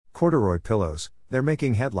Corduroy pillows, they're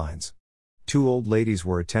making headlines. Two old ladies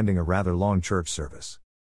were attending a rather long church service.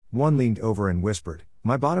 One leaned over and whispered,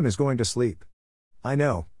 "My bottom is going to sleep." "I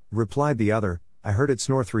know," replied the other, "I heard it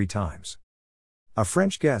snore 3 times." A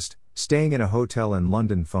French guest, staying in a hotel in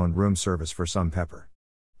London, phoned room service for some pepper.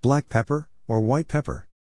 "Black pepper, or white pepper?"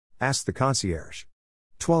 asked the concierge.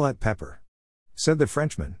 "Toilette pepper," said the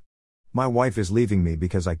Frenchman. "My wife is leaving me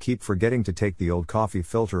because I keep forgetting to take the old coffee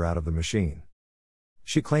filter out of the machine.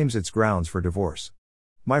 She claims it's grounds for divorce.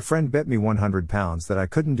 My friend bet me £100 that I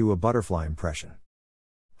couldn't do a butterfly impression.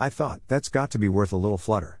 I thought, that's got to be worth a little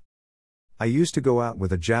flutter. I used to go out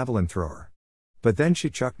with a javelin thrower. But then she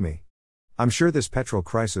chucked me. I'm sure this petrol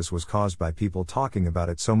crisis was caused by people talking about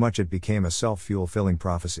it so much it became a self-fulfilling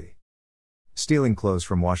prophecy." Stealing clothes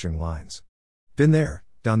from washing lines. Been there,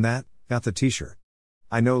 done that, got the t-shirt.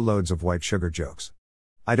 I know loads of white sugar jokes.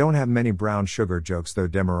 I don't have many brown sugar jokes though.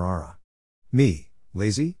 Demerara. Me,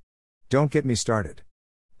 lazy? Don't get me started.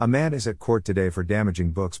 A man is at court today for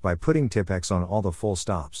damaging books by putting Tipp-X on all the full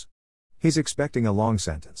stops. He's expecting a long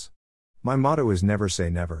sentence. My motto is never say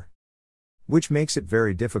never. Which makes it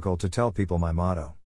very difficult to tell people my motto.